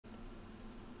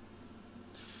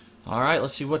Alright,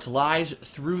 let's see what lies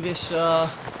through this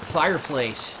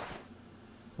fireplace.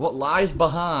 What lies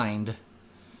behind?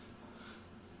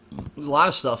 There's a lot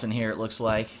of stuff in here, it looks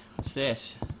like. What's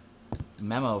this? A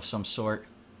memo of some sort.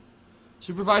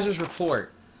 Supervisor's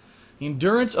report. The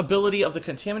endurance ability of the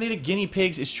contaminated guinea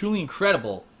pigs is truly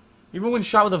incredible. Even when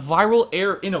shot with a vital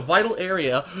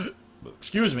area,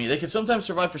 excuse me, they can sometimes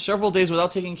survive for several days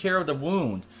without taking care of the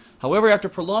wound. However, after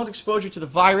prolonged exposure to the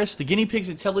virus, the guinea pig's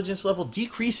intelligence level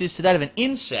decreases to that of an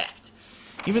insect.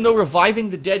 Even though reviving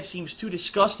the dead seems too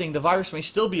disgusting, the virus may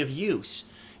still be of use.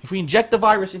 If we inject the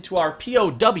virus into our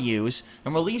POWs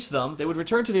and release them, they would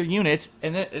return to their units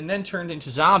and then turn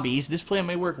into zombies. This plan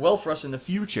may work well for us in the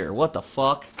future. What the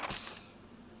fuck?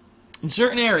 In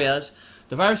certain areas,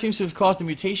 the virus seems to have caused a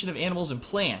mutation of animals and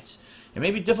plants. It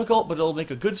may be difficult, but it'll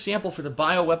make a good sample for the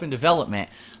bioweapon development.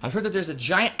 I've heard that there's a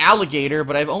giant alligator,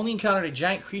 but I've only encountered a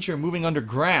giant creature moving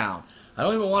underground. I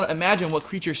don't even want to imagine what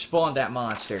creature spawned that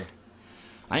monster.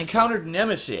 I encountered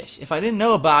Nemesis. If I didn't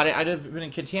know about it, I'd have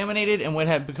been contaminated and would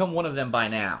have become one of them by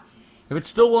now. If it's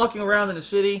still walking around in the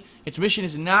city, its mission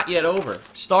is not yet over.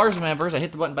 STARS members, I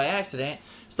hit the button by accident,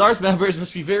 STARS members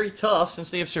must be very tough since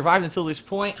they have survived until this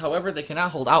point. However, they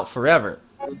cannot hold out forever.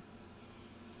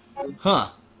 Huh.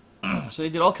 So they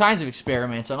did all kinds of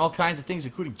experiments on all kinds of things,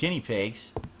 including guinea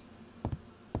pigs.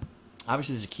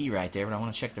 Obviously, there's a key right there, but I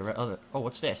want to check the other... Oh,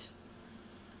 what's this?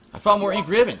 I found more ink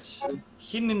ribbons.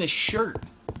 Hidden in this shirt.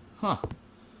 Huh.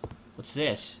 What's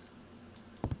this?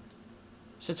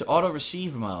 Set to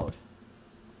auto-receive mode.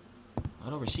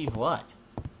 Auto-receive what?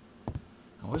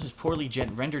 Oh, what is this poorly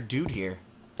rendered dude here?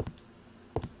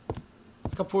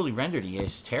 Look how poorly rendered he is.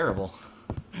 It's terrible.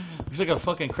 Looks like a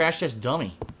fucking crash test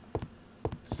dummy.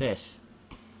 What's this?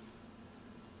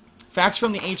 Facts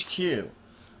from the HQ.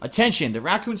 Attention, the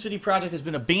Raccoon City project has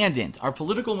been abandoned. Our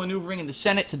political maneuvering in the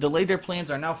Senate to delay their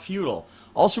plans are now futile.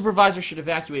 All supervisors should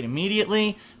evacuate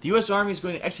immediately. The U.S. Army is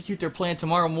going to execute their plan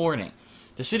tomorrow morning.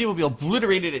 The city will be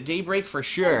obliterated at daybreak for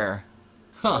sure.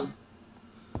 Huh.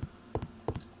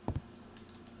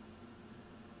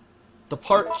 The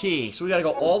park key. So we gotta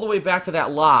go all the way back to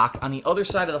that lock on the other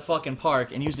side of the fucking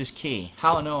park and use this key.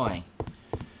 How annoying.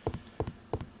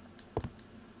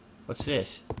 What's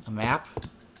this? A map?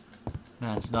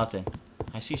 No, it's nothing.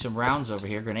 I see some rounds over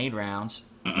here. Grenade rounds.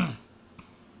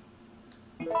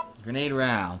 Grenade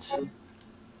rounds.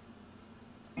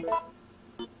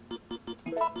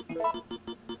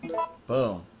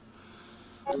 Boom.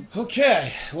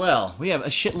 Okay, well, we have a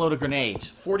shitload of grenades.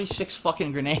 46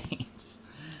 fucking grenades.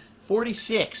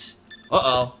 46.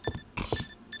 Uh-oh.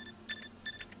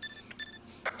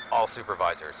 All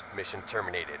supervisors, mission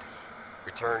terminated.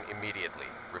 Return immediately.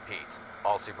 Repeat.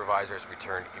 All supervisors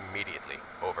return immediately.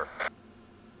 Over.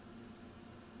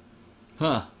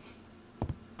 Huh.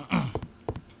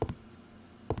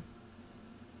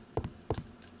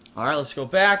 Alright, let's go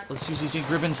back. Let's use these ink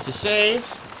ribbons to save.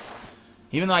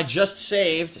 Even though I just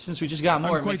saved, since we just got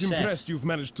more, I'm quite it makes impressed sense. you've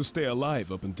managed to stay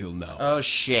alive up until now. Oh,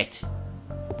 shit.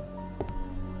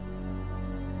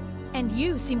 And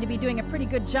you seem to be doing a pretty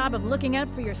good job of looking out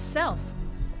for yourself.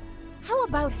 How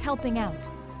about helping out?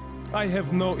 I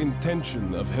have no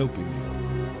intention of helping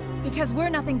you. Because we're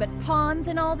nothing but pawns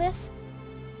in all this?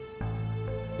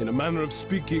 In a manner of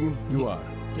speaking, you are.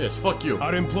 Yes, fuck you.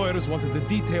 Our employers wanted a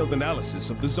detailed analysis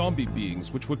of the zombie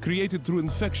beings which were created through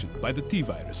infection by the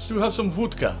T-virus. Do have some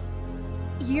vodka.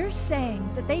 You're saying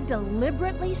that they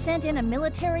deliberately sent in a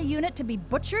military unit to be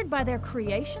butchered by their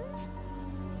creations?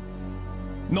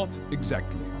 Not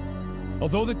exactly.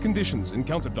 Although the conditions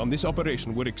encountered on this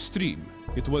operation were extreme,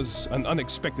 it was an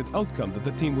unexpected outcome that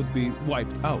the team would be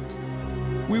wiped out.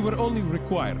 We were only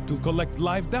required to collect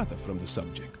live data from the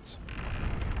subjects.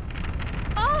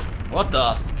 What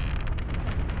the?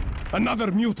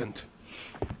 Another mutant!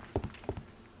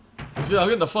 I'm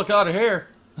getting the fuck out of here.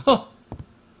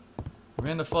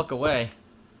 Ran the fuck away.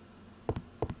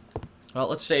 Well,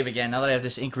 let's save again now that I have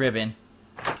this ink ribbon.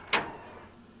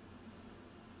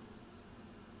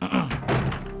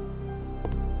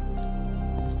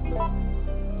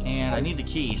 And I need the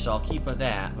key, so I'll keep with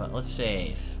that, but let's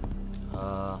save.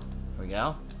 Here we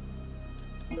go.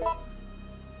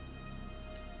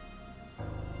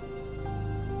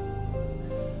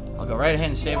 I'll go right ahead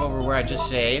and save over where I just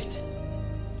saved.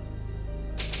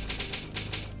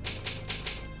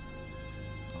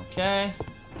 Okay.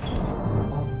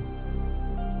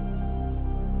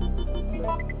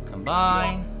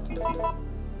 Combine.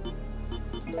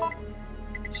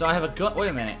 So I have a gun. Wait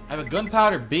a minute. I have a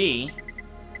gunpowder B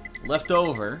left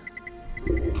over.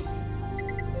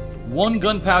 One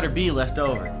gunpowder B left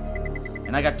over.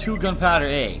 And I got 2 gunpowder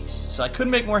A's. So I could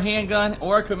make more handgun,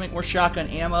 or I could make more shotgun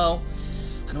ammo.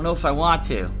 I don't know if I want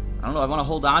to. I don't know. I want to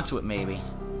hold on to it, maybe.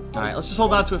 Alright, let's just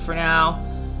hold on to it for now.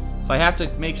 If I have to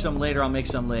make some later, I'll make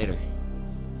some later.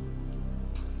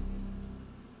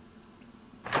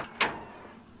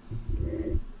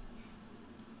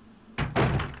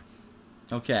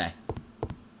 Okay.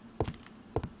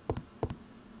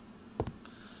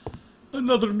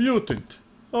 Another mutant.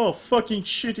 Oh, fucking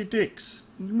shitty dicks.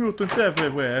 Mutants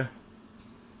everywhere.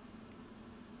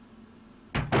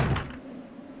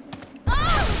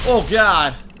 Oh,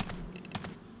 God.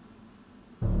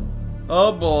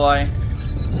 Oh, boy.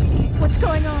 What's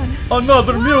going on?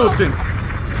 Another mutant.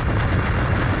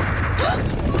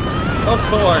 Of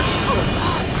course.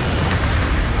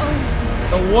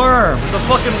 The worm. The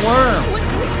fucking worm. What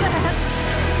is that?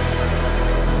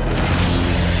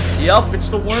 Yup, it's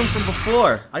the worm from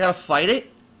before. I gotta fight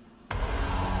it?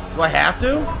 Do I have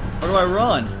to? Or do I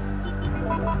run?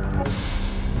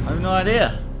 I have no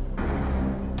idea.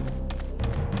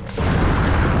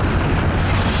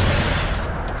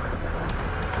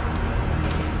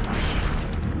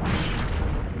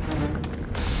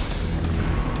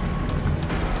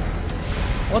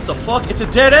 What the fuck? It's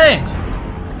a dead end!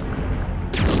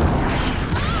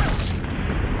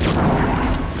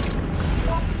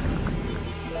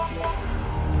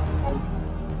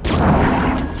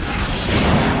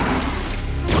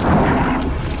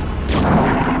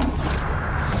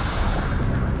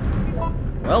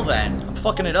 Well then, I'm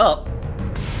fucking it up.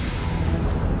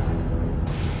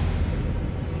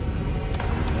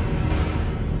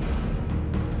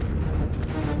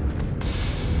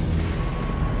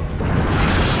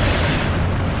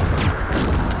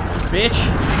 Bitch.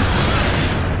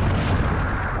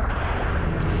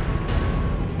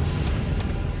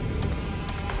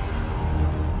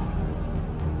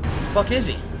 The fuck is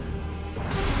he?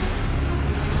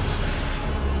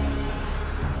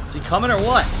 Is he coming or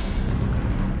what?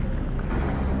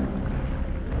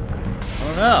 I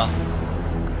don't know.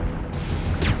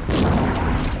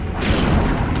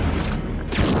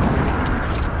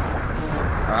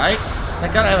 Alright.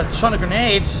 Thank God I have a ton of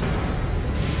grenades.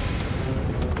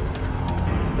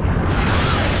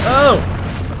 Oh!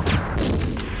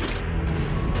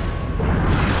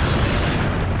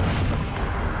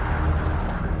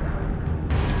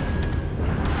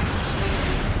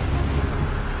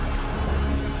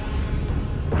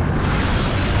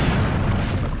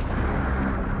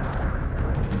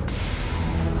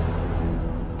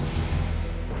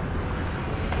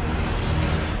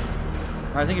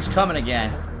 I think he's coming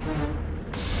again.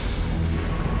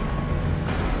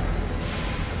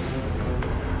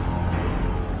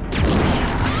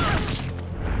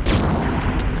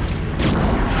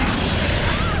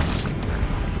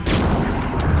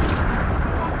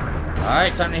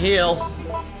 Alright, time to heal.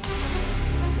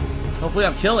 Hopefully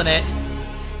I'm killing it.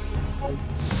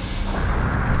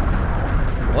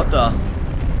 What the?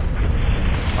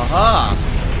 Aha!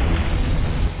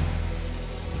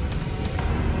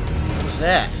 What's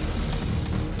that?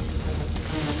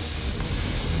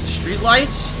 Street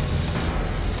lights?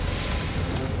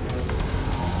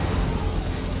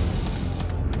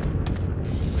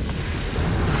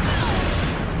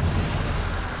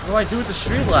 What do I do with the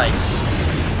street lights?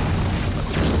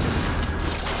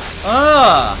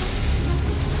 Ah!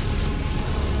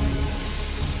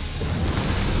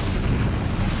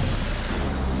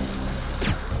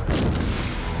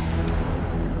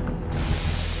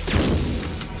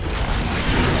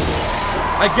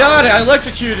 I got it! I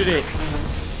electrocuted it!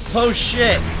 Oh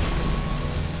shit!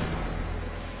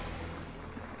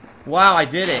 Wow, I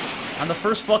did it. On the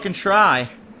first fucking try.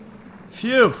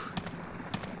 Phew!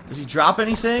 Does he drop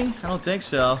anything? I don't think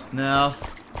so. No.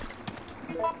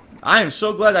 I am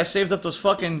so glad I saved up those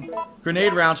fucking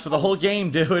grenade rounds for the whole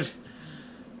game, dude.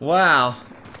 Wow.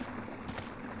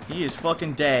 He is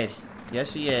fucking dead.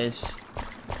 Yes, he is.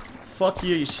 Fuck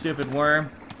you, you stupid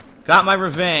worm. Got my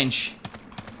revenge.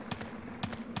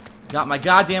 Got my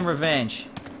goddamn revenge.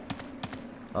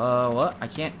 What? I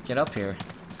can't get up here.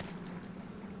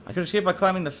 I could escape by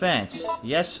climbing the fence.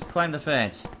 Yes, climb the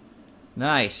fence.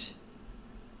 Nice.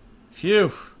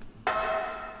 Phew.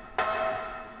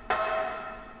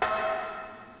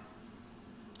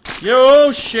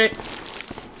 Yo, shit.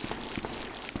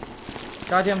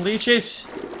 Goddamn leeches.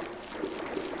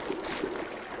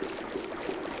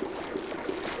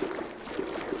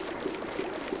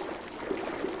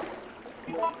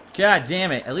 God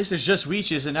damn it. At least there's just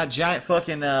leeches and not giant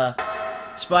fucking,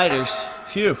 spiders.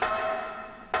 Phew.